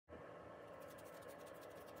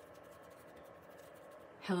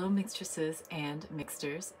Hello mixtresses and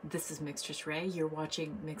mixters. This is mixtressrae. You're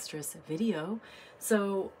watching Mixtress video.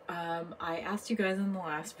 So I asked you guys in the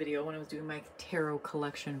last video when I was doing my tarot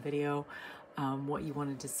collection video what you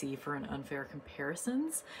wanted to see for an unfair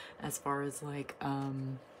comparisons as far as like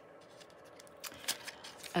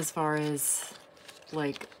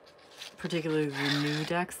particularly the new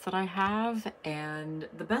decks that I have, and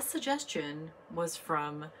the best suggestion was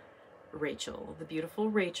from Rachel, the beautiful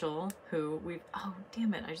Rachel, who oh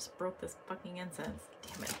damn it, I just broke this fucking incense.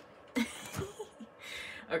 Damn it.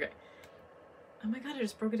 Okay. Oh my god, I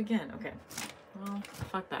just broke it again. Okay. Well,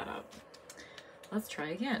 fuck that up. Let's try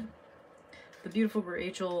again. The beautiful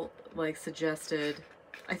Rachel suggested,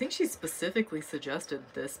 I think she specifically suggested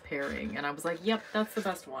this pairing, and I was like, yep, that's the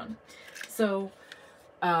best one. So,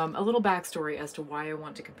 a little backstory as to why I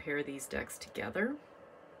want to compare these decks together.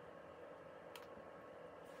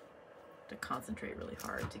 To concentrate really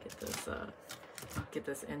hard to get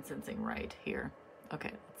this incensing right here.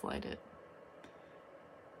 Okay, let's light it.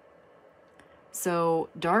 So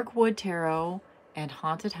Darkwood Tarot and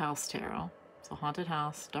Haunted House Tarot, so Haunted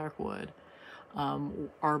House, Darkwood,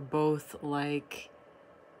 are both like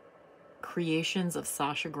creations of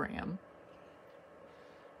Sasha Graham.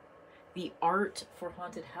 The art for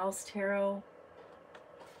Haunted House Tarot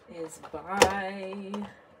is by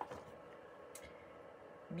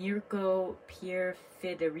Mirko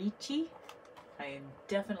Pierfederici. I am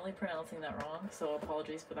definitely pronouncing that wrong, so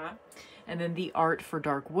apologies for that. And then the art for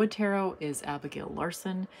Darkwood Tarot is Abigail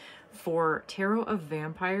Larson. For Tarot of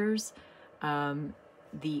Vampires,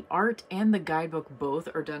 the art and the guidebook both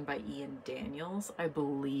are done by Ian Daniels, I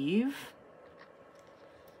believe.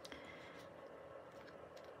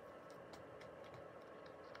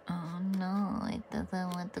 Oh no, it doesn't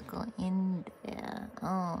want to go in there.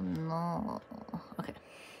 Oh no. Okay.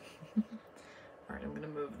 Alright, I'm gonna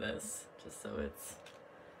move this just so it's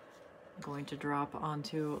going to drop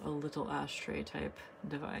onto a little ashtray type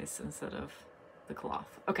device instead of the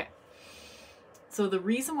cloth. Okay. So the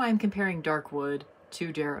reason why I'm comparing Darkwood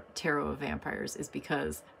to Tarot of Vampires is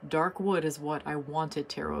because Darkwood is what I wanted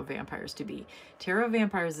Tarot of Vampires to be. Tarot of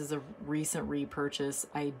Vampires is a recent repurchase.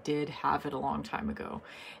 I did have it a long time ago,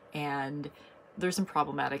 and there's some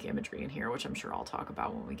problematic imagery in here, which I'm sure I'll talk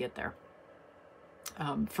about when we get there.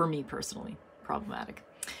 For me personally, problematic.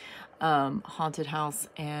 Haunted House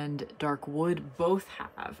and Darkwood both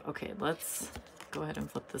have. Okay, let's go ahead and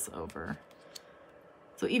flip this over.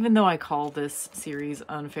 So even though I call this series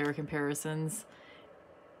Unfair Comparisons,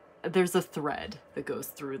 there's a thread that goes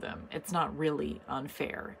through them. It's not really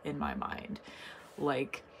unfair in my mind.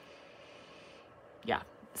 Yeah.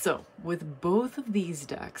 So with both of these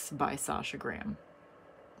decks by Sasha Graham,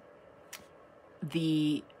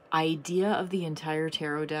 the idea of the entire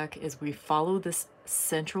tarot deck is we follow this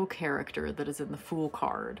central character that is in the Fool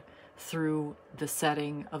card through the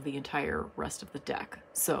setting of the entire rest of the deck.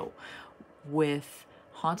 So with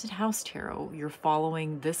Haunted House Tarot, you're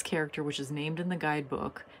following this character, which is named in the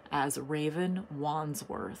guidebook as Raven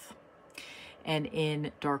Wandsworth. And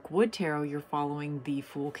in Darkwood Tarot, you're following the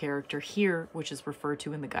Fool character here, which is referred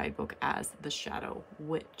to in the guidebook as the Shadow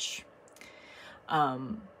Witch.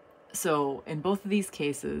 So in both of these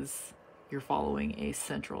cases, you're following a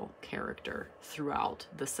central character throughout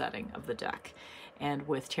the setting of the deck. And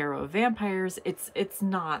with Tarot of Vampires, it's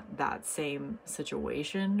not that same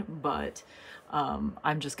situation, but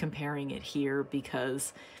I'm just comparing it here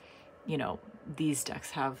because, you know, these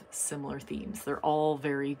decks have similar themes. They're all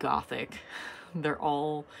very gothic. They're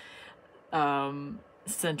all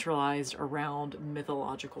centralized around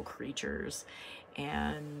mythological creatures.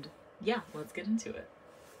 And yeah, let's get into it.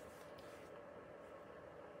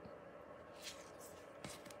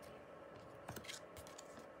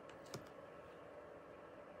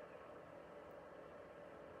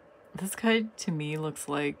 This guy to me looks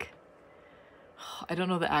like, I don't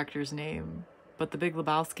know the actor's name, but the Big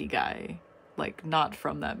Lebowski guy, like not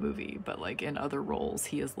from that movie, but like in other roles,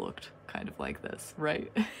 he has looked kind of like this,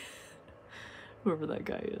 right? Whoever that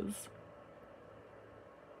guy is.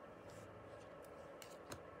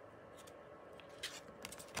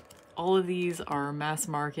 All of these are mass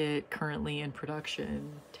market, currently in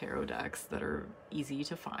production tarot decks that are easy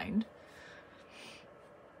to find.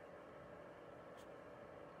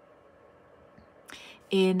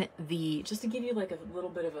 In the, just to give you like a little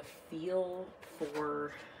bit of a feel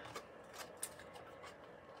for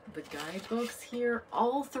the guidebooks here,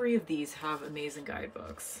 all three of these have amazing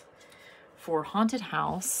guidebooks. For Haunted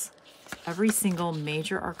House, every single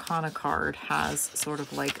major arcana card has sort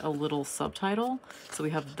of like a little subtitle. So we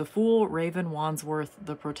have the Fool, Raven Wandsworth,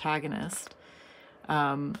 the protagonist.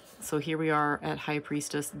 So here we are at High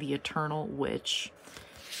Priestess, the Eternal Witch.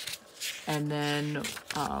 and then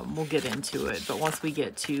we'll get into it. But once we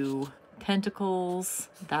get to Pentacles,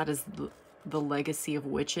 that is the legacy of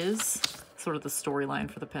witches, sort of the storyline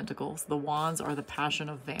for the Pentacles. The Wands are the passion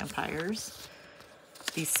of vampires.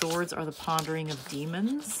 These Swords are the pondering of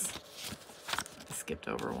demons. I skipped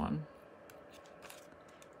over one.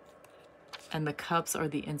 And the Cups are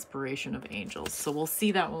the inspiration of angels. So we'll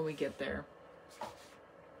see that when we get there.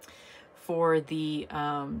 For the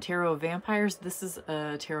Tarot of Vampires, this is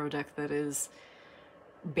a tarot deck that is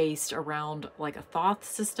based around like a Thoth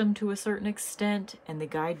system to a certain extent. And the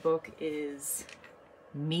guidebook is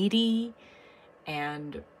meaty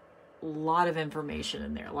and a lot of information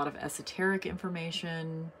in there. A lot of esoteric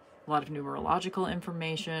information, a lot of numerological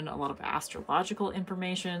information, a lot of astrological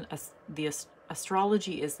information.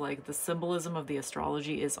 Astrology is like the symbolism of the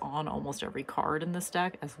astrology is on almost every card in this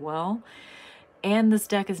deck as well. And this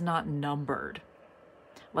deck is not numbered.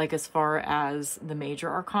 Like as far as the major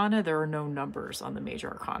arcana, there are no numbers on the major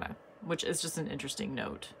arcana, which is just an interesting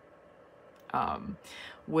note.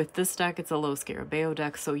 With this deck, it's a Los Scarabeo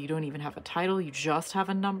deck, so you don't even have a title, you just have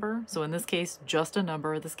a number. So in this case, just a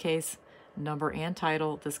number. This case, number and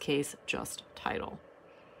title. This case, just title.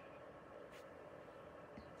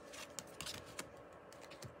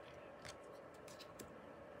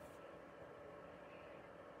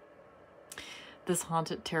 This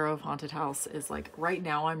Tarot of Haunted House is like, right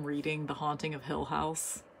now I'm reading The Haunting of Hill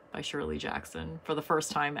House by Shirley Jackson for the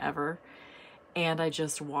first time ever. And I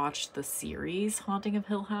just watched the series Haunting of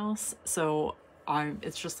Hill House. So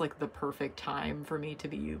it's just like the perfect time for me to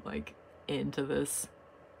be like into this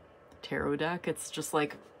tarot deck. It's just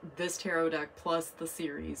like this tarot deck plus the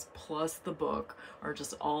series plus the book are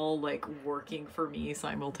just all like working for me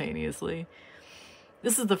simultaneously.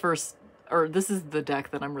 This is the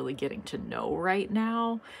deck that I'm really getting to know right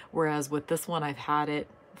now. Whereas with this one, I've had it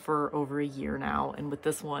for over a year now. And with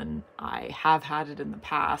this one, I have had it in the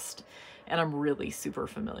past. And I'm really super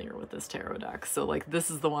familiar with this tarot deck. So like, this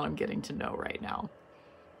is the one I'm getting to know right now.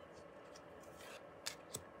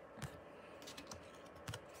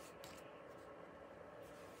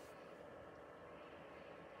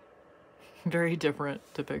 Very different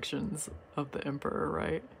depictions of the Emperor,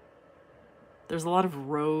 right? There's a lot of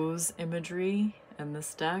rose imagery in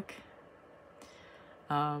this deck.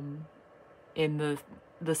 In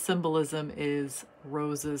the symbolism is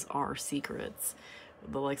roses are secrets.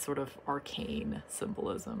 The like sort of arcane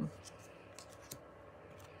symbolism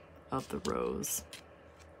of the rose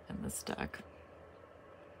in this deck.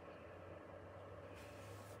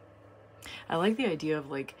 I like the idea of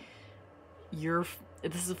like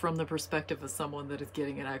this is from the perspective of someone that is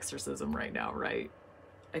getting an exorcism right now, right?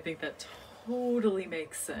 I think that totally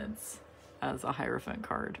makes sense as a Hierophant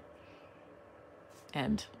card.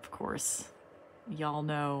 And of course, y'all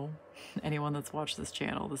know, anyone that's watched this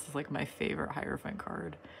channel, this is like my favorite Hierophant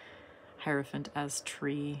card. Hierophant as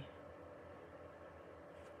tree.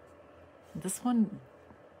 This one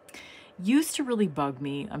used to really bug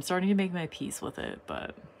me. I'm starting to make my peace with it,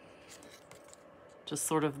 but just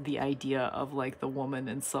sort of the idea of like the woman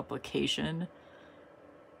in supplication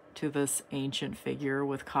to this ancient figure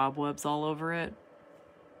with cobwebs all over it.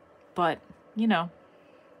 But, you know,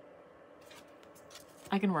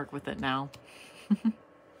 I can work with it now.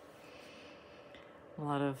 A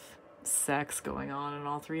lot of sex going on in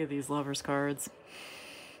all three of these lovers cards.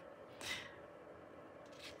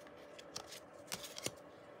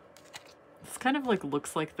 This kind of like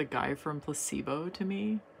looks like the guy from Placebo to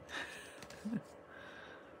me.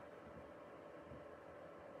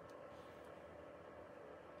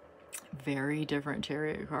 Very different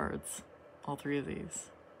Chariot cards, all three of these.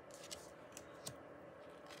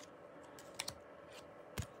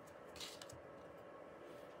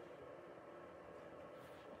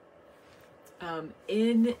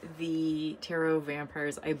 In the Tarot of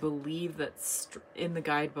Vampires, I believe that in the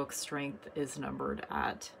guidebook, strength is numbered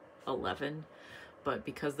at 11, but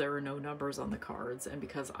because there are no numbers on the cards, and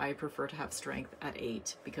because I prefer to have strength at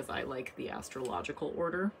 8, because I like the astrological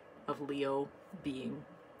order of Leo being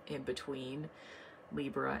in between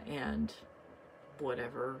Libra and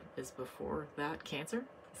whatever is before that. Cancer?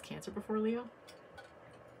 Is Cancer before Leo?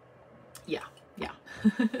 Yeah.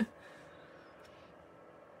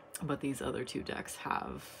 But these other two decks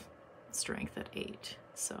have strength at 8,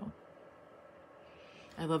 so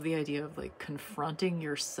I love the idea of like confronting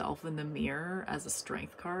yourself in the mirror as a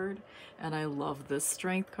strength card, and I love this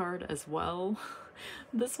strength card as well.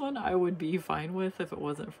 This one I would be fine with if it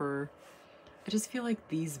wasn't for, I just feel like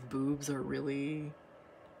these boobs are really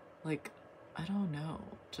like, I don't know,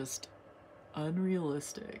 just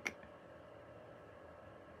unrealistic,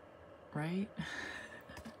 right?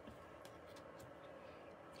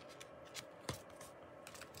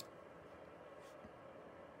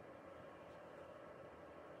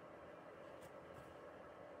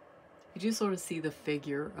 You do sort of see the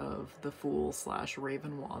figure of the Fool /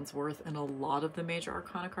 Raven Wandsworth in a lot of the major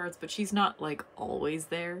Arcana cards, but she's not like always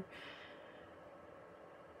there.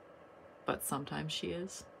 But sometimes she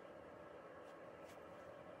is.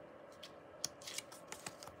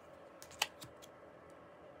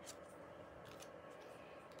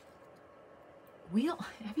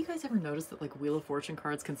 Have you guys ever noticed that like Wheel of Fortune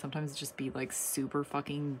cards can sometimes just be like super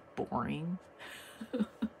fucking boring?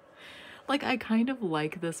 Like I kind of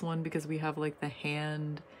like this one because we have like the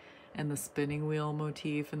hand and the spinning wheel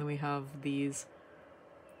motif, and then we have these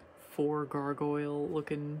 4 gargoyle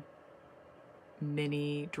looking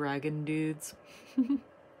mini dragon dudes.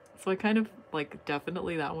 So I kind of like,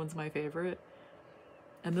 definitely that one's my favorite.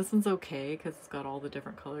 And this one's okay because it's got all the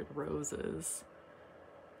different colored roses,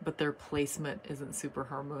 but their placement isn't super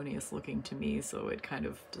harmonious looking to me, so it kind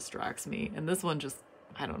of distracts me. And this one just,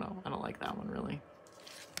 I don't know, I don't like that one really.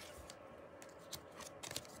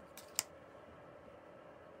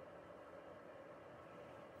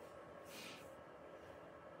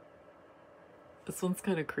 This one's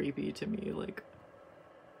kind of creepy to me, like,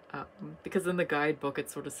 because in the guidebook it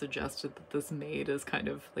sort of suggested that this maid is kind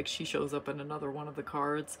of like, she shows up in another one of the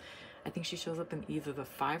cards. I think she shows up in either the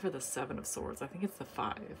 5 or the 7 of swords. I think it's the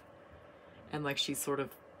 5. And like she's sort of,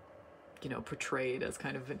 you know, portrayed as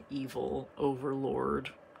kind of an evil overlord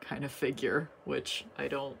kind of figure, which I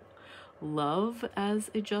don't love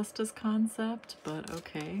as a justice concept, but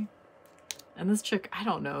okay. And this chick, I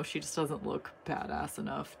don't know, she just doesn't look badass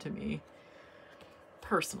enough to me.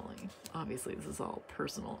 Personally, obviously this is all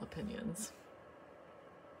personal opinions.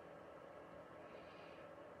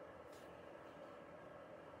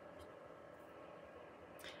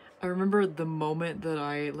 I remember the moment that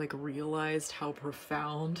I like realized how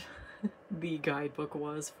profound the guidebook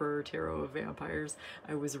was for Tarot of Vampires.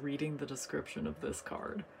 I was reading the description of this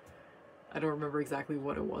card. I don't remember exactly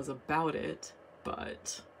what it was about it,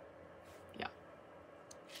 but yeah.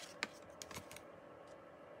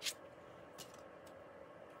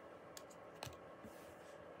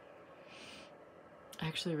 I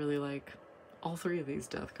actually really like all 3 of these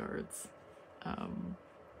death cards.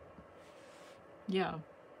 Yeah.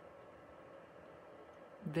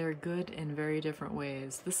 They're good in very different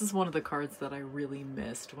ways. This is one of the cards that I really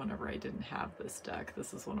missed whenever I didn't have this deck.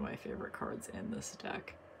 This is one of my favorite cards in this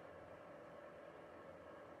deck.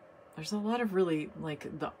 There's a lot of really,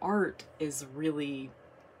 like, the art is really,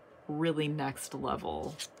 really next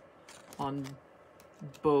level on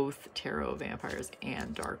both Tarot of Vampires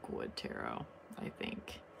and Darkwood Tarot, I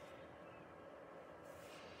think.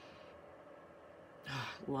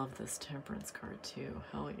 Love this Temperance card too.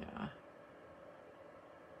 Hell yeah.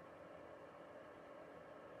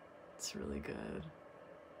 It's really good.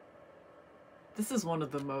 This is one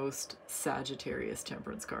of the most Sagittarius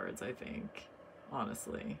Temperance cards, I think,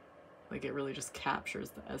 honestly. Like, it really just captures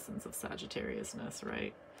the essence of Sagittariusness,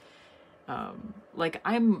 right? Like,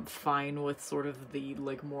 I'm fine with sort of the,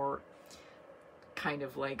 like, more kind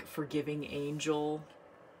of, like, forgiving angel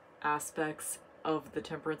aspects of the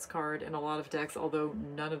Temperance card in a lot of decks, although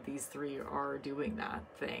none of these 3 are doing that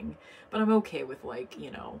thing. But I'm okay with, like, you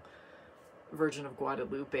know, Virgin of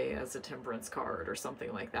Guadalupe as a Temperance card or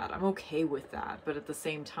something like that. I'm okay with that, but at the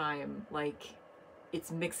same time, like,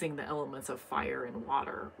 it's mixing the elements of fire and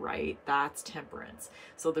water, right? That's Temperance.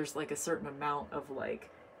 So there's like a certain amount of like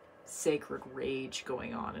sacred rage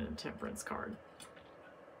going on in a Temperance card,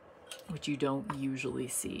 which you don't usually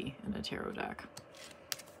see in a tarot deck.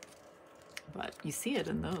 But you see it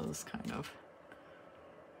in those, kind of.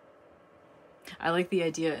 I like the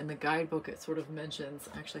idea in the guidebook. It sort of mentions,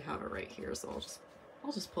 I actually have it right here, so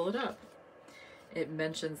I'll just pull it up. It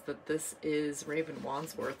mentions that this is Raven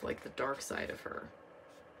Wandsworth, like the dark side of her.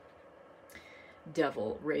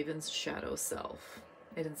 Devil, Raven's shadow self.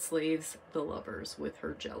 It enslaves the lovers with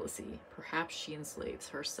her jealousy. Perhaps she enslaves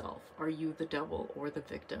herself. Are you the devil or the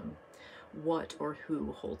victim? What or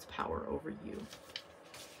who holds power over you?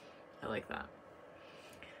 I like that.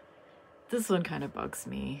 This one kind of bugs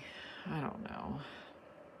me. I don't know.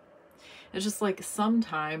 It's just like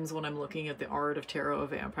sometimes when I'm looking at the art of Tarot of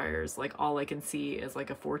Vampires, like all I can see is like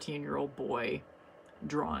a 14-year-old boy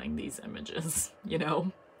drawing these images, you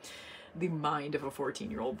know? The mind of a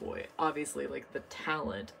 14-year-old boy. Obviously, like the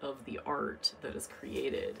talent of the art that is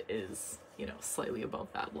created is, you know, slightly above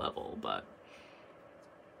that level, but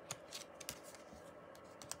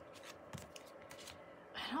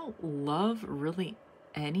I don't love really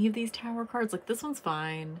any of these tower cards. Like this one's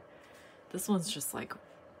fine. This one's just like,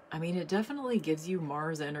 I mean, it definitely gives you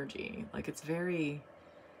Mars energy. Like it's very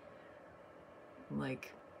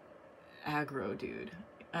like aggro, dude.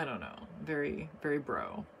 I don't know. Very, very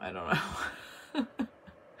bro. I don't know.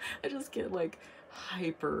 I just get like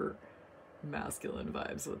hyper masculine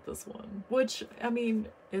vibes with this one, which, I mean,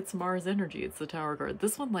 it's Mars energy, it's the Tower card.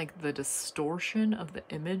 This one, like the distortion of the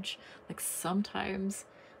image, like sometimes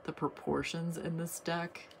the proportions in this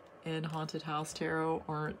deck in Haunted House Tarot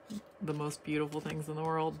aren't the most beautiful things in the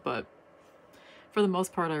world, but for the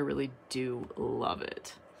most part I really do love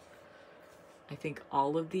it. I think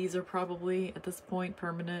all of these are probably at this point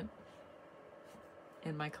permanent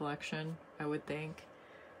in my collection, I would think.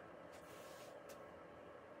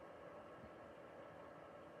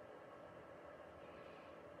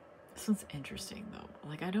 This one's interesting though.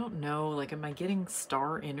 Like, I don't know, like, am I getting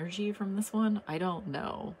star energy from this one? I don't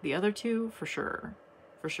know. The other two, for sure.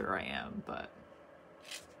 For sure I am, but...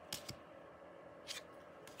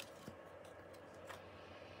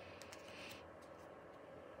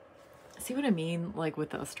 See what I mean? Like,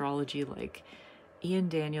 with the astrology, like, Ian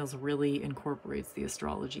Daniels really incorporates the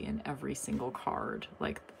astrology in every single card.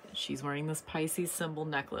 Like, she's wearing this Pisces symbol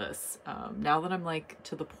necklace. Now that I'm like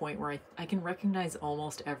to the point where I can recognize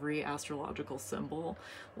almost every astrological symbol,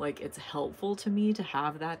 like it's helpful to me to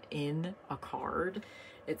have that in a card.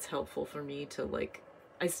 It's helpful for me to like,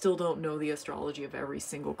 I still don't know the astrology of every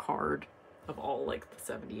single card of all like the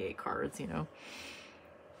 78 cards, you know.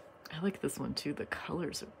 I like this one too. The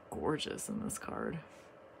colors are gorgeous in this card.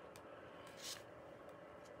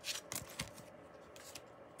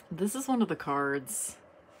 This is one of the cards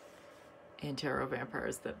in Tarot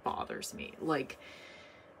Vampires that bothers me. Like,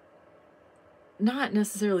 not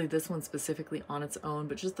necessarily this one specifically on its own,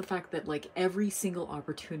 but just the fact that like every single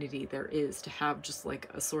opportunity there is to have just like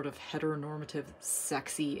a sort of heteronormative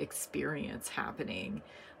sexy experience happening,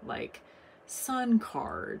 like Sun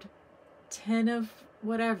card, 10 of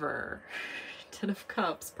whatever, 10 of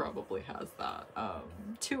Cups probably has that,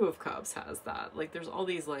 2 of Cups has that. Like, there's all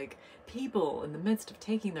these like people in the midst of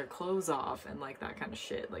taking their clothes off and like that kind of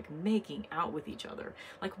shit, like making out with each other.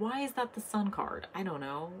 Like, why is that the Sun card? I don't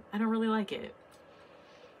know. I don't really like it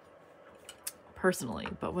personally,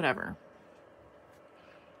 but whatever.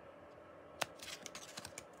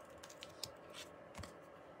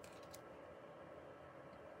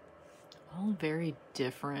 All very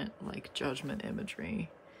different like Judgment imagery.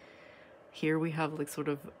 Here we have like sort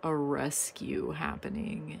of a rescue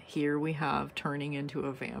happening. Here we have turning into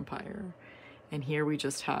a vampire. And here we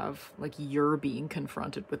just have like you're being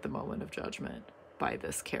confronted with the moment of judgment by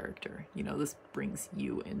this character. You know, this brings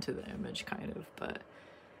you into the image kind of, but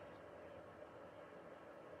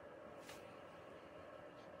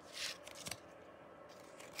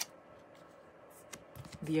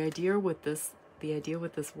the idea with this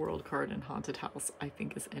world card in Haunted House, I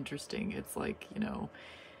think, is interesting. It's like, you know,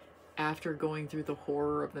 after going through the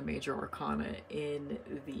horror of the major arcana in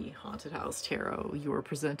the Haunted House Tarot, you are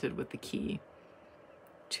presented with the key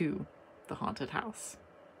to the haunted house.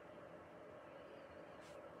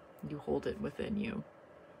 You hold it within you.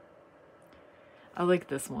 I like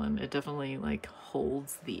this one. It definitely like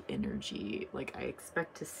holds the energy. Like, I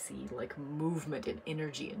expect to see like movement and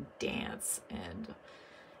energy and dance, and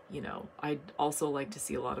you know, I'd also like to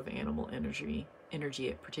see a lot of animal energy,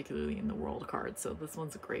 particularly in the world card. So this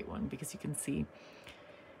one's a great one because you can see,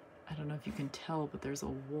 I don't know if you can tell, but there's a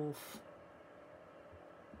wolf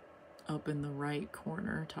up in the right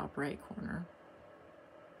corner, top right corner.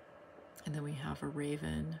 And then we have a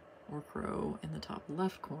raven or crow in the top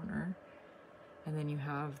left corner. And then you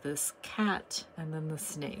have this cat and then the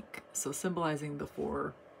snake. So symbolizing the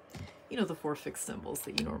four, you know, the 4 fixed symbols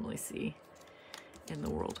that you normally see in the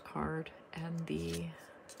world card, and the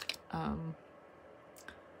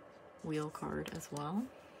wheel card as well.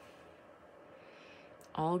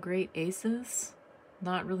 All great aces.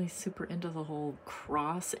 Not really super into the whole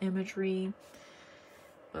cross imagery,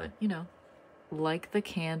 but you know, like the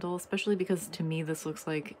candle, especially because to me this looks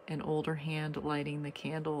like an older hand lighting the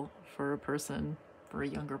candle for a person, for a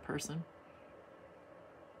younger person.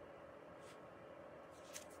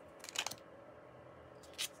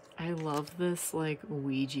 I love this like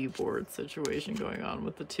Ouija board situation going on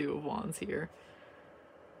with the 2 of Wands here.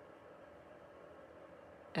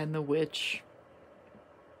 And the witch.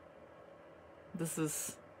 This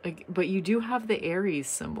is, like, but you do have the Aries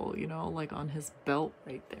symbol, you know, like on his belt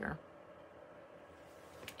right there.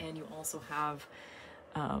 And you also have,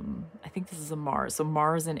 I think this is a Mars. So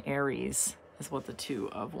Mars and Aries is what the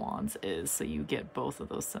 2 of Wands is. So you get both of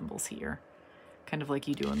those symbols here, kind of like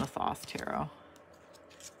you do in the Thoth Tarot.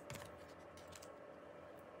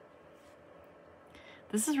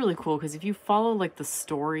 This is really cool because if you follow like the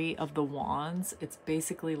story of the Wands, it's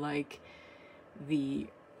basically like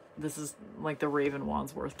this is like the Raven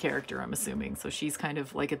Wandsworth character, I'm assuming. So she's kind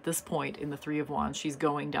of like at this point in the 3 of Wands, she's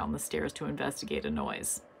going down the stairs to investigate a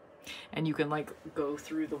noise. And you can like go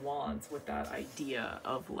through the wands with that idea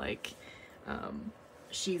of like,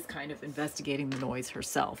 she's kind of investigating the noise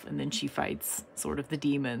herself, and then she fights sort of the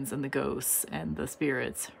demons and the ghosts and the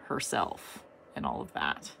spirits herself and all of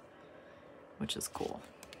that, which is cool.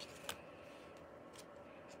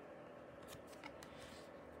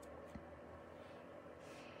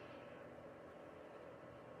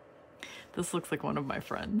 This looks like one of my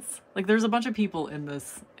friends. Like there's a bunch of people in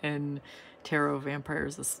this, in Tarot of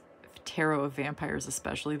Vampires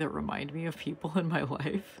especially, that remind me of people in my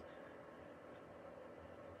life.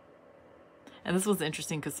 And this was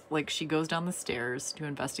interesting because like she goes down the stairs to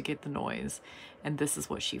investigate the noise, and this is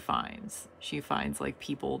what she finds. She finds like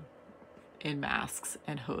people in masks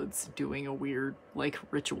and hoods doing a weird like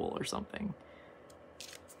ritual or something.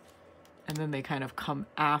 And then they kind of come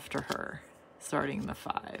after her, starting the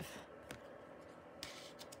 5.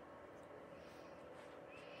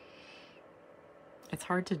 It's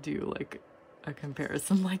hard to do like a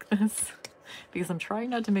comparison like this because I'm trying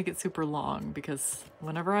not to make it super long, because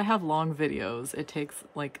whenever I have long videos, it takes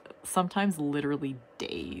like sometimes literally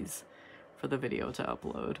days for the video to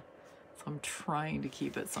upload. So I'm trying to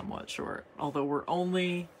keep it somewhat short, although we're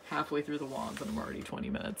only halfway through the wands and I'm already 20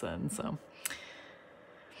 minutes in, so.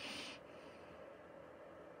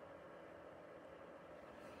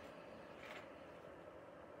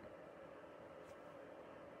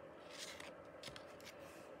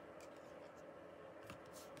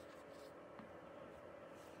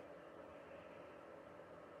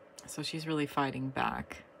 So she's really fighting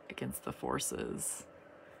back against the forces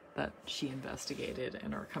that she investigated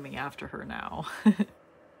and are coming after her now.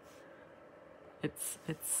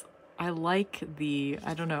 I like the,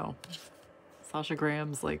 I don't know, Sasha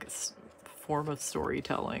Graham's like form of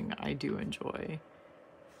storytelling I do enjoy.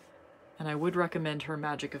 And I would recommend her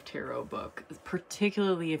Magic of Tarot book,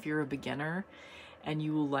 particularly if you're a beginner and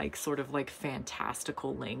you like sort of like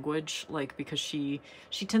fantastical language, like because she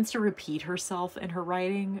tends to repeat herself in her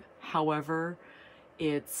writing. However,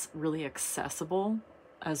 it's really accessible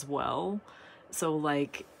as well. So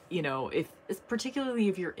like, you know, if it's particularly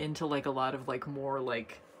if you're into like a lot of like more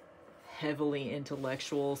like heavily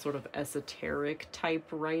intellectual sort of esoteric type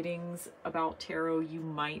writings about tarot, you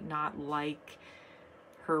might not like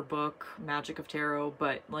her book Magic of Tarot.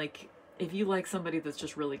 But like if you like somebody that's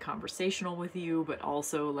just really conversational with you, but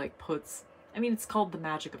also like puts, I mean, it's called The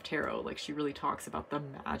Magic of Tarot. Like she really talks about the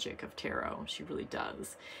magic of tarot. She really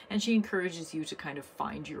does. And she encourages you to kind of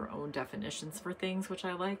find your own definitions for things, which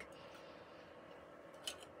I like.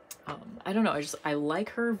 I don't know. I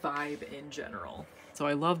like her vibe in general. So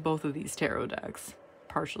I love both of these tarot decks,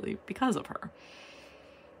 partially because of her.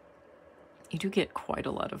 You do get quite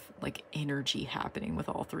a lot of like energy happening with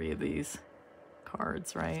all 3 of these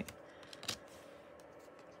cards, right?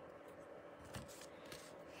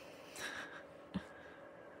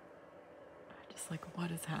 Like,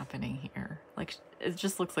 what is happening here? Like, it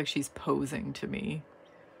just looks like she's posing to me,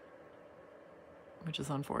 which is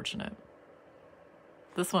unfortunate.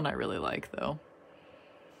 This one I really like, though.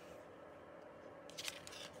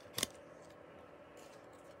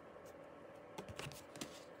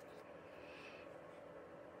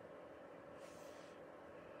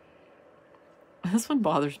 This one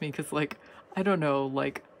bothers me because, like, I don't know,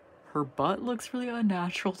 like, her butt looks really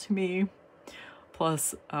unnatural to me.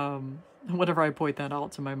 Plus, whenever I point that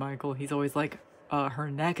out to my Michael, he's always like,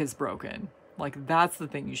 her neck is broken. Like, that's the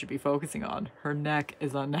thing you should be focusing on. Her neck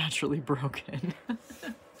is unnaturally broken.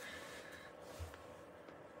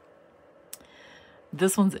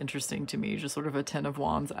 This one's interesting to me, just sort of a 10 of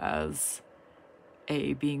Wands as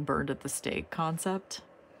a being burned at the stake concept.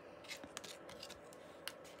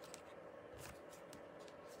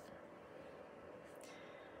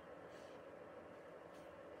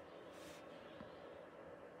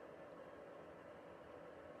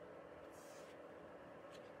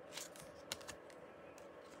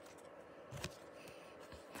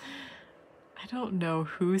 I don't know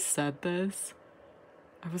who said this.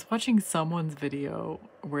 I was watching someone's video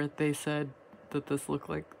where they said that this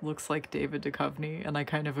looks like David Duchovny, and I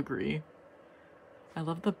kind of agree. I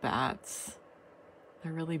love the bats.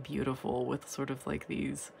 They're really beautiful with sort of like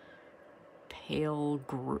these pale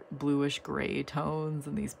bluish gray tones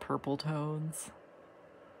and these purple tones.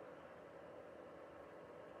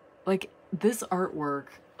 Like this artwork,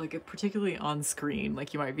 like particularly on screen,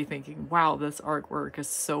 like you might be thinking, wow, this artwork is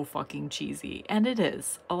so fucking cheesy. And it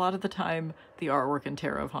is. A lot of the time, the artwork in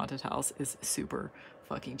Tarot of Haunted House is super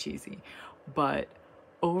fucking cheesy. But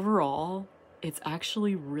overall, it's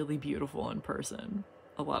actually really beautiful in person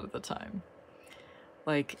a lot of the time.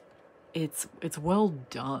 Like, it's well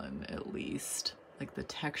done, at least. Like, the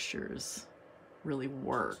textures really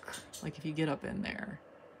work. Like if you get up in there,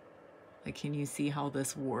 like, can you see how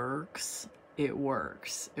this works? It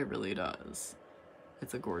works. It really does.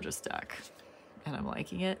 It's a gorgeous deck and I'm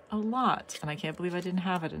liking it a lot. And I can't believe I didn't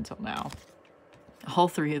have it until now. All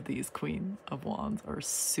three of these Queen of Wands are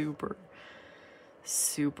super,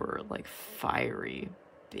 super like fiery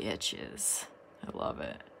bitches. I love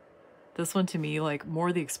it. This one to me, like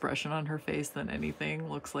more the expression on her face than anything,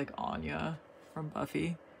 looks like Anya from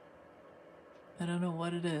Buffy. I don't know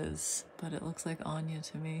what it is, but it looks like Anya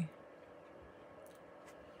to me.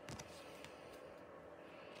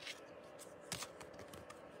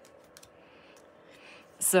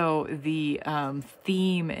 So the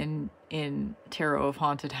theme in Tarot of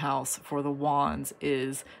Haunted House for the Wands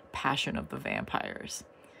is Passion of the Vampires.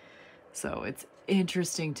 So it's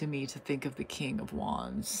interesting to me to think of the King of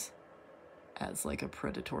Wands as like a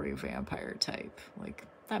predatory vampire type. Like,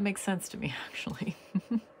 that makes sense to me, actually.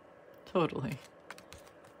 Totally.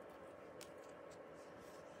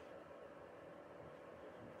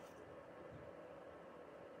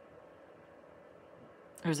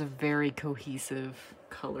 There's a very cohesive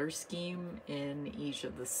color scheme in each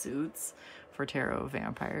of the suits for Tarot of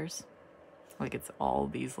Vampires. Like, it's all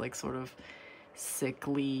these like sort of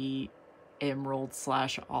sickly emerald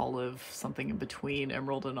 / olive, something in between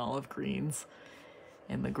emerald and olive greens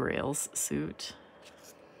in the Grail's suit.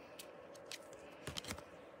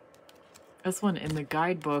 This one, in the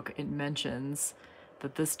guidebook, it mentions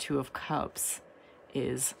that this Two of Cups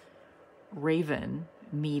is Raven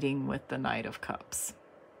meeting with the Knight of Cups.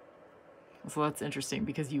 So that's interesting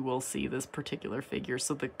because you will see this particular figure.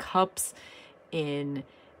 So the cups in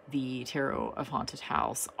the Tarot of Haunted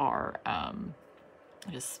House are, I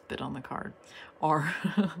just spit on the card, are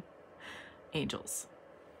angels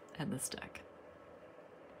in this deck.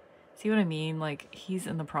 See what I mean? Like, he's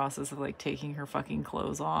in the process of like taking her fucking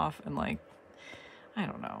clothes off and like, I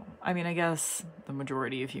don't know. I mean, I guess the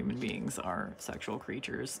majority of human beings are sexual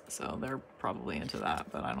creatures, so they're probably into that,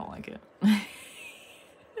 but I don't like it.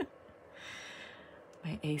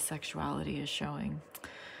 My asexuality is showing.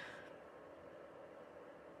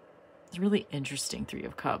 It's really interesting, Three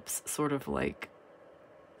of Cups, sort of like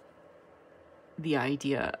the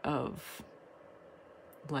idea of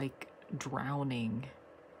like drowning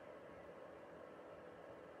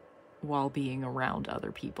while being around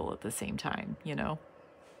other people at the same time, you know?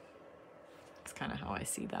 It's kind of how I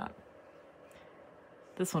see that.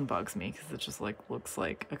 This one bugs me because it just like looks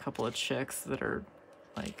like a couple of chicks that are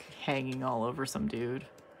like hanging all over some dude.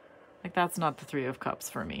 Like, that's not the Three of Cups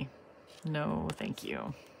for me. No, thank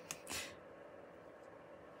you.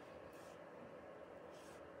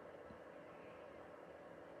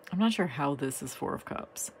 I'm not sure how this is Four of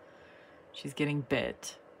Cups. She's getting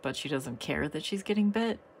bit, but she doesn't care that she's getting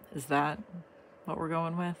bit. Is that what we're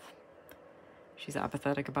going with? She's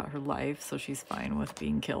apathetic about her life, so she's fine with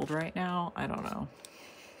being killed right now? I don't know.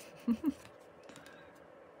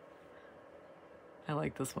 I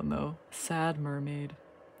like this one, though. Sad mermaid.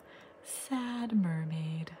 Sad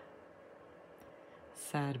mermaid.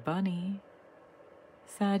 Sad bunny.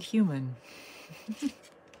 Sad human.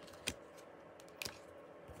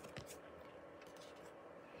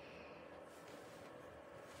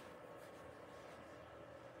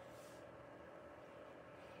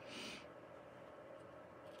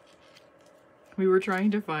 We were trying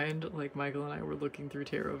to find, like, Michael and I were looking through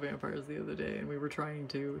Tarot Vampires the other day, and we were trying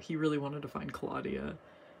to, he really wanted to find Claudia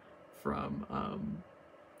from,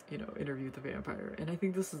 you know, Interview with the Vampire. And I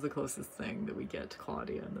think this is the closest thing that we get to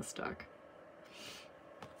Claudia in this deck.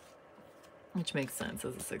 Which makes sense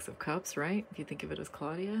as a Six of Cups, right? If you think of it as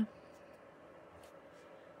Claudia.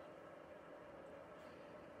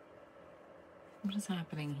 What is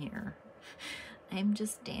happening here? I'm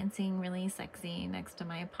just dancing really sexy next to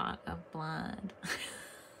my pot of blood.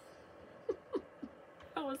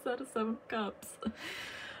 How is that a Seven of Cups?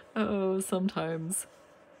 Oh, sometimes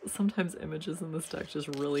images in this deck just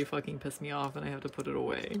really fucking piss me off and I have to put it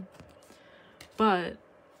away. But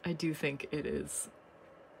I do think it is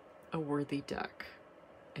a worthy deck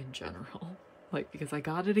in general. Like, because I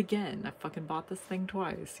got it again. I fucking bought this thing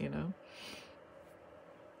twice, you know?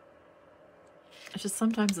 It's just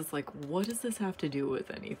sometimes it's like, what does this have to do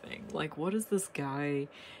with anything? Like, what does this guy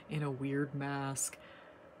in a weird mask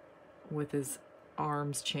with his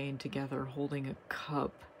arms chained together holding a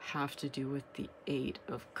cup have to do with the Eight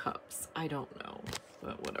of Cups? I don't know,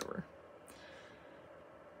 but whatever.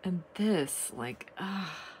 And this, like,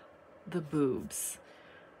 the boobs.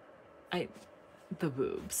 The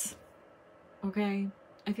boobs. Okay?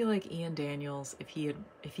 I feel like Ian Daniels, if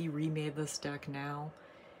he remade this deck now,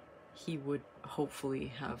 he would hopefully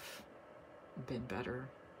have been better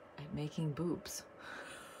at making boobs.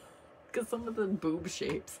 Because some of the boob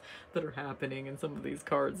shapes that are happening in some of these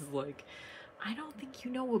cards is like, I don't think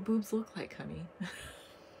you know what boobs look like, honey.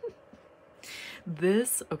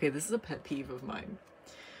 This is a pet peeve of mine.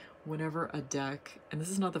 Whenever a deck, and this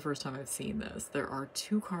is not the first time I've seen this, there are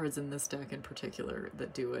 2 cards in this deck in particular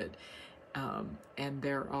that do it. And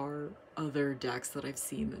there are other decks that I've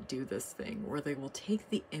seen that do this thing where they will take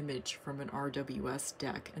the image from an RWS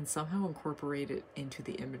deck and somehow incorporate it into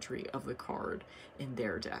the imagery of the card in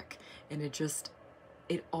their deck. And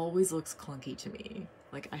it always looks clunky to me.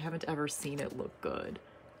 Like, I haven't ever seen it look good.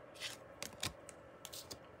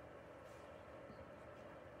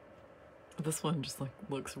 This one just like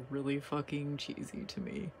looks really fucking cheesy to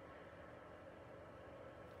me.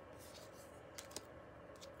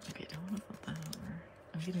 Okay, don't want to flip that over.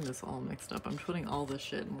 I'm getting this all mixed up. I'm putting all this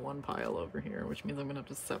shit in one pile over here, which means I'm gonna have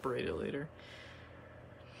to separate it later.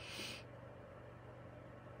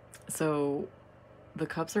 So the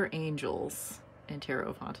cups are angels in Tarot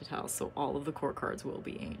of Haunted House, so all of the court cards will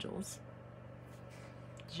be angels.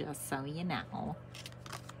 Just so you know.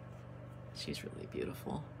 She's really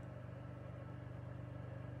beautiful.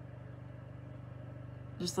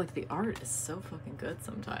 Just like the art is so fucking good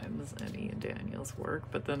sometimes in Ian Daniels' work,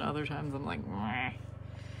 but then other times I'm like, meh.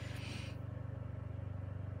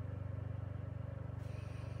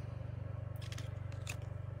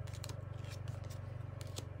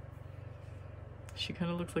 She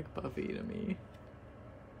kind of looks like Buffy to me.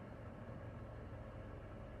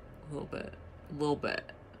 A little bit. A little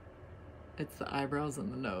bit. It's the eyebrows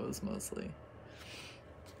and the nose mostly.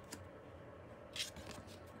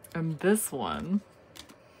 And this one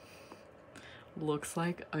looks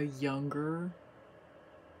like a younger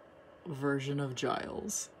version of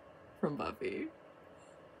Giles from Buffy.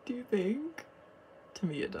 Do you think? To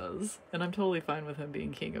me it does. And I'm totally fine with him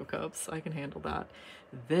being King of Cups. I can handle that.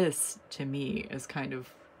 This, to me, is kind of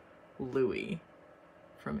Louis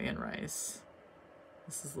from Anne Rice.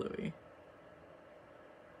 This is Louis.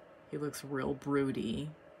 He looks real broody.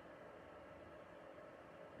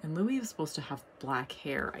 And Louis was supposed to have black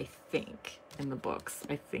hair, I think, in the books.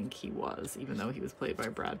 I think he was, even though he was played by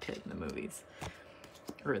Brad Pitt in the movies.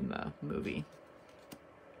 Or in the movie.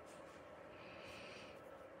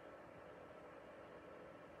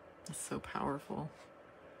 It's so powerful.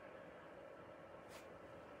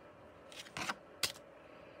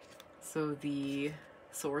 So the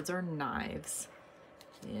swords are knives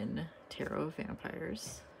in Tarot of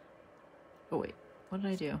Vampires. Oh wait, what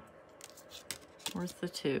did I do? Where's the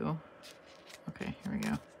 2? Okay, here we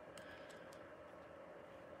go.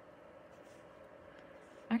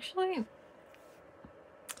 Actually,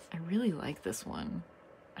 I really like this one.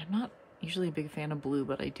 I'm not usually a big fan of blue,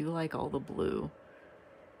 but I do like all the blue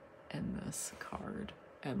in this card.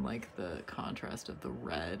 And like the contrast of the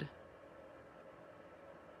red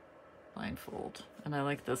blindfold. And I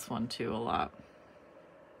like this one too a lot.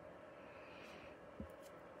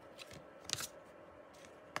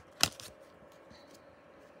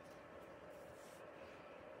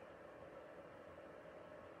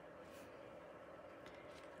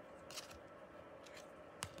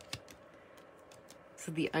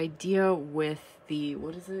 So the idea with the,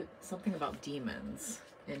 what is it? Something about demons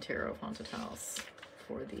in Tarot of Haunted House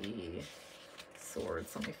for the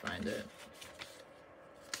swords. Let me find it.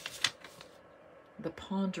 The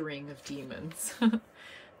pondering of demons.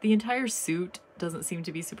 The entire suit doesn't seem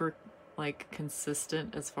to be super like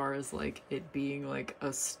consistent as far as like it being like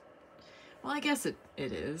a, well, I guess it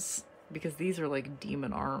is, because these are like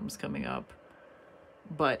demon arms coming up.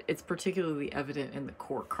 But it's particularly evident in the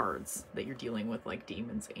court cards that you're dealing with like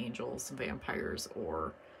demons, angels, vampires,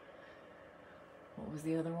 or what was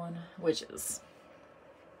the other one? Witches.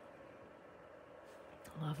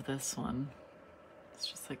 Love this one. It's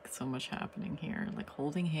just like so much happening here. Like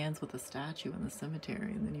holding hands with a statue in the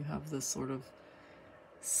cemetery, and then you have this sort of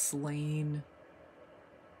slain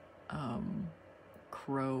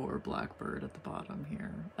crow or blackbird at the bottom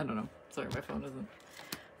here. I don't know. Sorry, my phone isn't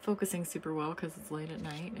focusing super well because it's late at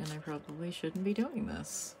night and I probably shouldn't be doing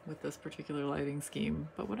this with this particular lighting scheme,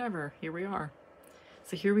 but whatever, here we are.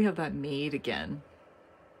 So here we have that maid again.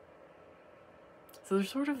 So there's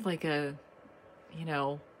sort of like a, you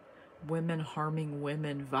know, women harming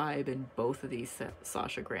women vibe in both of these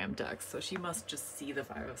Sasha Graham decks, so she must just see the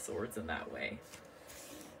Five of Swords in that way.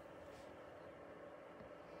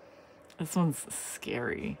 This one's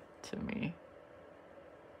scary to me.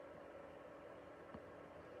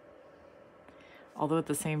 Although at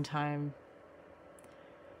the same time,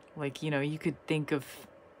 like, you know, you could think of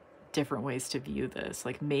different ways to view this.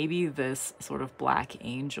 Like maybe this sort of black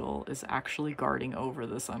angel is actually guarding over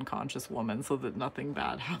this unconscious woman so that nothing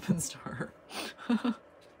bad happens to her.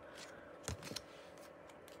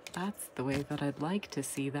 That's the way that I'd like to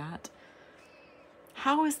see that.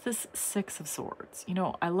 How is this Six of Swords? You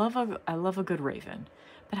know, I love a good raven,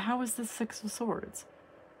 but how is this Six of Swords?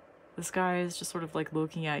 This guy is just sort of like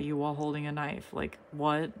looking at you while holding a knife. Like,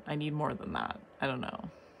 what? I need more than that. I don't know.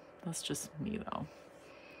 That's just me, though.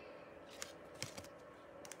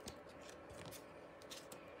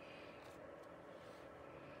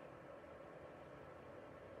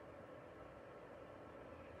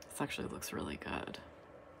 This actually looks really good.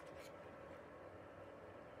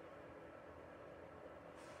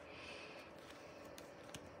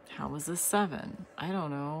 How was this 7? I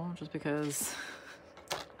don't know, just because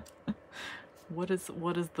what is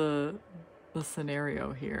the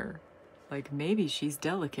scenario here? Like maybe she's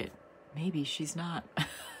delicate, maybe she's not.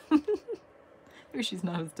 Maybe she's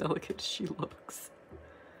not as delicate as she looks.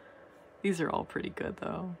 These are all pretty good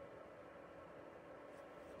though.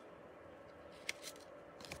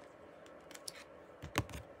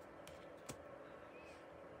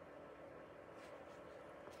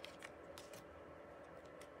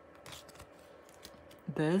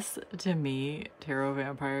 This, to me, Tarot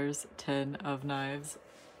Vampires, 10 of Knives,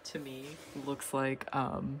 to me, looks like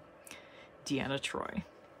Deanna Troi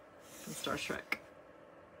from Star Trek.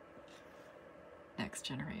 Next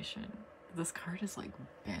Generation. This card is like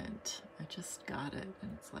bent. I just got it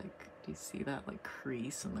and it's like, do you see that like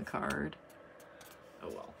crease in the card? Oh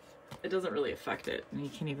well. It doesn't really affect it and you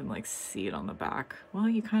can't even like see it on the back. Well,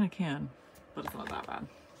 you kind of can, but it's not that bad.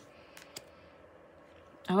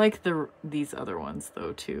 I like these other ones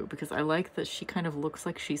though too, because I like that she kind of looks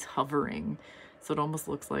like she's hovering, so it almost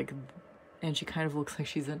looks like, and she kind of looks like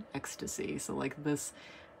she's in ecstasy. So like this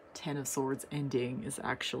 10 of Swords ending is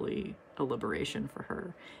actually a liberation for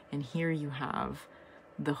her. And here you have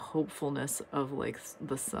the hopefulness of like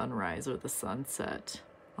the sunrise or the sunset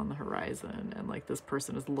on the horizon, and like this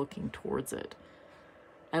person is looking towards it.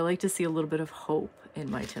 I like to see a little bit of hope in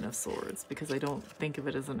my 10 of Swords because I don't think of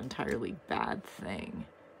it as an entirely bad thing.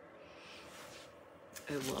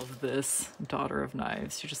 I love this Daughter of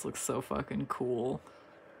Knives. She just looks so fucking cool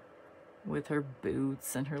with her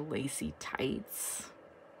boots and her lacy tights.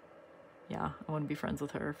 Yeah, I want to be friends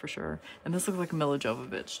with her for sure. And this looks like Mila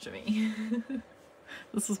Jovovich to me.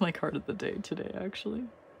 This is my card of the day today, actually.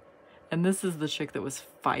 And this is the chick that was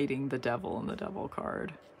fighting the devil in the devil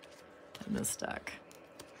card in this deck.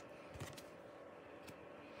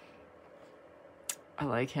 I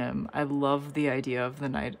like him. I love the idea of a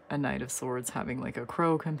Knight of Swords having like a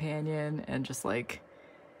crow companion and just like,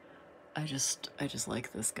 I just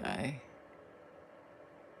like this guy.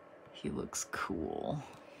 He looks cool.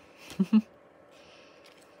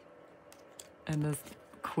 And this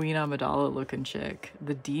Queen Amidala looking chick.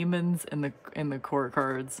 The demons in the court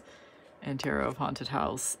cards and Tarot of Haunted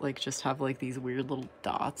House like just have like these weird little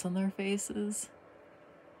dots on their faces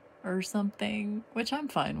or something, which I'm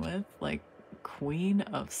fine with. Like Queen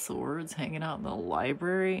of Swords hanging out in the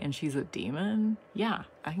library and she's a demon. Yeah,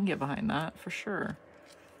 I can get behind that for sure.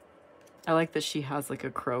 I like that she has like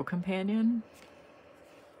a crow companion.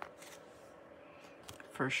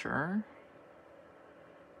 For sure.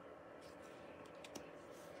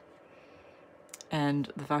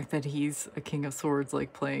 And the fact that he's a King of Swords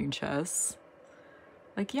like playing chess.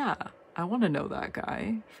 Like, yeah, I want to know that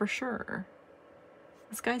guy for sure.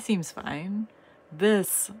 This guy seems fine.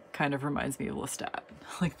 This kind of reminds me of Lestat.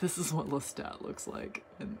 Like, this is what Lestat looks like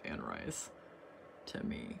in Anne Rice to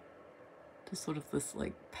me. Just sort of this,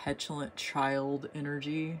 like, petulant child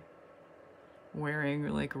energy. Wearing,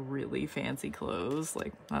 like, really fancy clothes.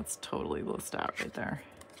 Like, that's totally Lestat right there.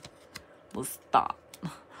 Lestat.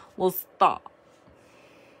 Lestat.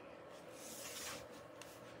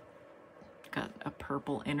 Got a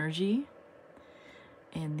purple energy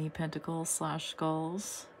in the Pentacles /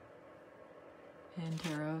 Skulls. And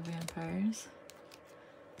Tarot Vampires.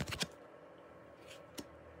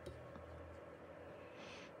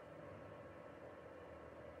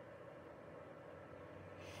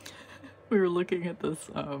 We were looking at this,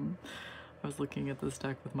 I was looking at this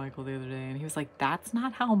deck with Michael the other day, and he was like, that's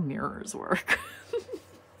not how mirrors work.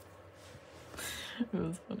 It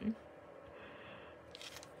was funny.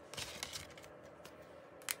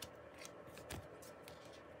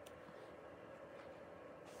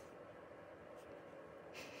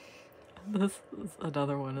 This is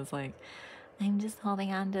another one is like, I'm just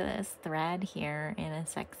holding on to this thread here in a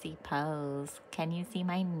sexy pose. Can you see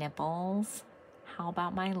my nipples? How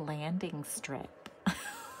about my landing strip?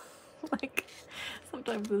 Like,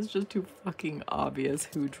 sometimes it's just too fucking obvious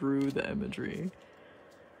who drew the imagery.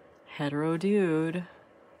 Hetero dude.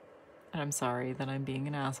 And I'm sorry that I'm being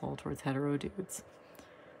an asshole towards hetero dudes.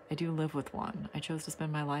 I do live with one. I chose to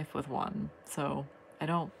spend my life with one. So I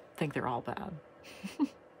don't think they're all bad.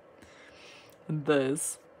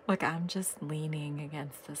 This, like, I'm just leaning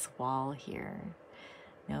against this wall here.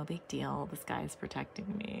 No big deal. This guy's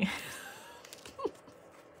protecting me.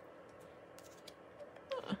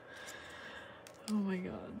 Oh my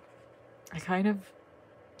god. I kind of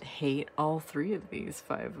hate all three of these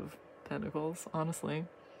Five of Pentacles, honestly.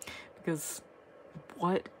 Because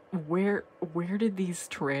where did these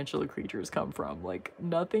tarantula creatures come from? Like,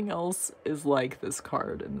 nothing else is like this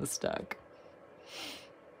card in this deck.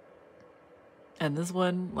 And this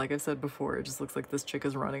one, like I've said before, it just looks like this chick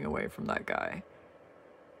is running away from that guy.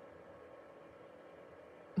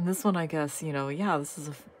 And this one, I guess, you know, yeah, this is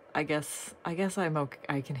I guess I'm okay.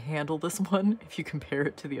 I can handle this one if you compare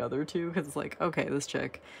it to the other two, because it's like, okay, this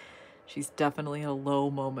chick, she's definitely a low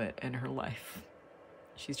moment in her life.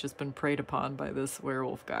 She's just been preyed upon by this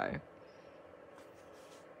werewolf guy.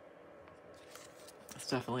 It's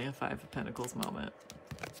definitely a Five of Pentacles moment.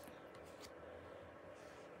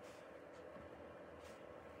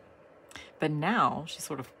 But now she's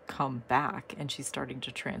sort of come back and she's starting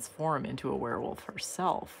to transform into a werewolf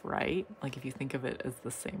herself, right? Like, if you think of it as the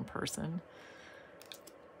same person.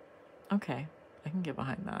 Okay, I can get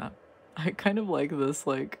behind that. I kind of like this,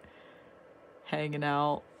 like, hanging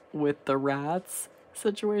out with the rats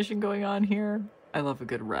situation going on here. I love a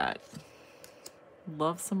good rat.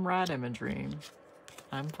 Love some rat imagery.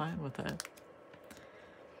 I'm fine with it.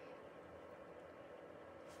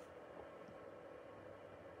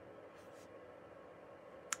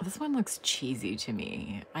 This one looks cheesy to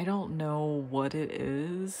me. I don't know what it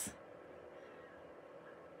is.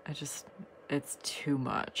 It's too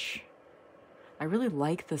much. I really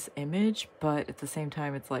like this image, but at the same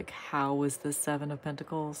time, it's like, how is this Seven of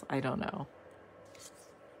Pentacles? I don't know.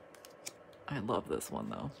 I love this one,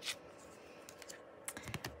 though.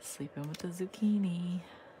 Sleeping with the zucchini.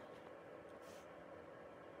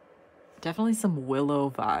 Definitely some Willow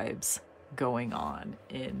vibes going on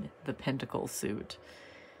in the Pentacle suit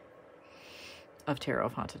of Tarot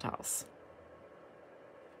of Haunted House.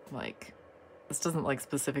 Like, this doesn't, like,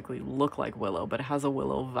 specifically look like Willow, but it has a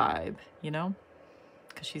Willow vibe, you know?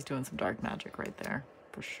 Because she's doing some dark magic right there,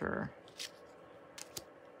 for sure.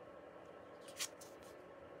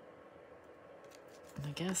 And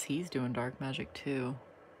I guess he's doing dark magic too.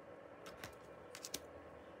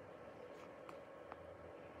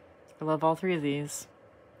 I love all three of these.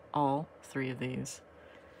 All three of these.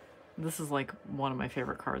 This is like one of my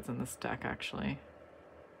favorite cards in this deck, actually.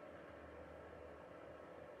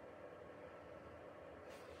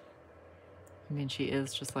 I mean, she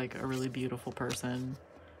is just like a really beautiful person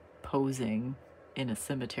posing in a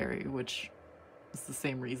cemetery, which is the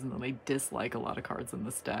same reason that I dislike a lot of cards in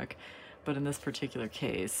this deck. But in this particular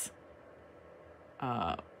case,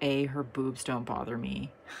 A, her boobs don't bother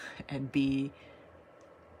me, and B,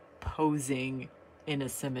 posing in a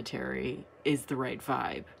cemetery is the right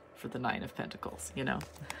vibe for the Nine of Pentacles, you know?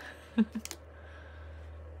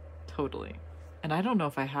 Totally. And I don't know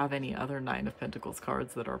if I have any other Nine of Pentacles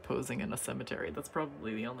cards that are posing in a cemetery. That's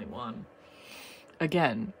probably the only one.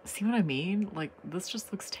 Again, see what I mean? Like, this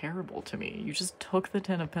just looks terrible to me. You just took the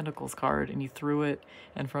Ten of Pentacles card and you threw it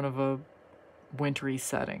in front of a wintry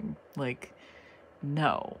setting. Like,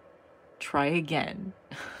 no. Try again.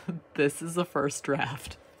 This is a first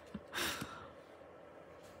draft.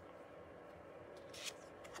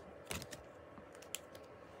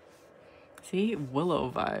 See?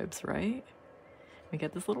 Willow vibes, right? We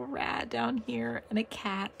got this little rat down here, and a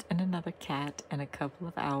cat, and another cat, and a couple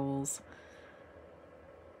of owls.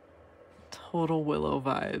 Total Willow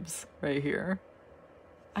vibes right here.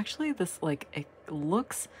 Actually, this, like, it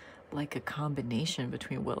looks like a combination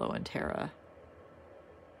between Willow and Tara.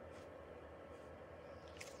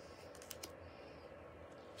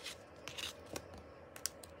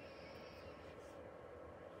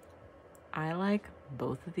 I like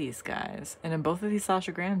both of these guys. And in both of these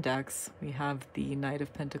Sasha Graham decks, we have the Knight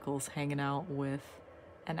of Pentacles hanging out with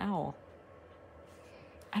an owl.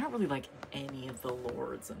 I don't really like any of the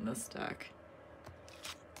lords in this deck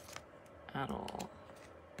at all.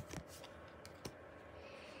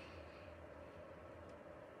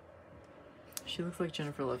 She looks like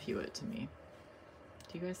Jennifer Love Hewitt to me.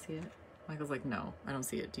 Do you guys see it? Michael's like, no, I don't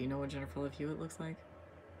see it. Do you know what Jennifer Love Hewitt looks like?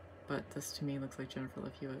 But this to me looks like Jennifer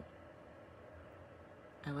Love Hewitt.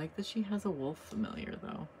 I like that she has a wolf familiar,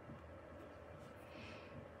 though.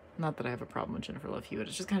 Not that I have a problem with Jennifer Love Hewitt,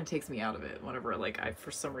 it just kind of takes me out of it whenever, like, I,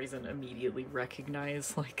 for some reason, immediately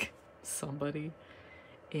recognize, like, somebody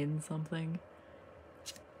in something.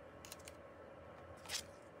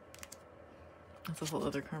 That's a whole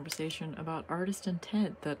other conversation about artist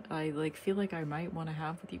intent that I, like, feel like I might want to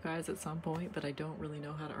have with you guys at some point, but I don't really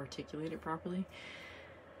know how to articulate it properly.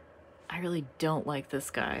 I really don't like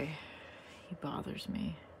this guy. He bothers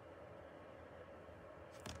me.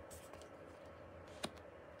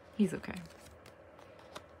 He's okay.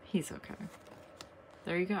 He's okay.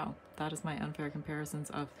 There you go. That is my unfair comparisons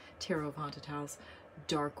of Tarot of Haunted House,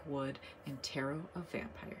 Darkwood, and Tarot of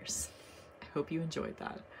Vampires. I hope you enjoyed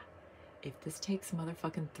that. If this takes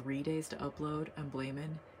motherfucking 3 days to upload, I'm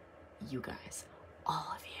blaming you guys.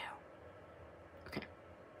 All of you. Okay.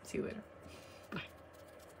 See you later.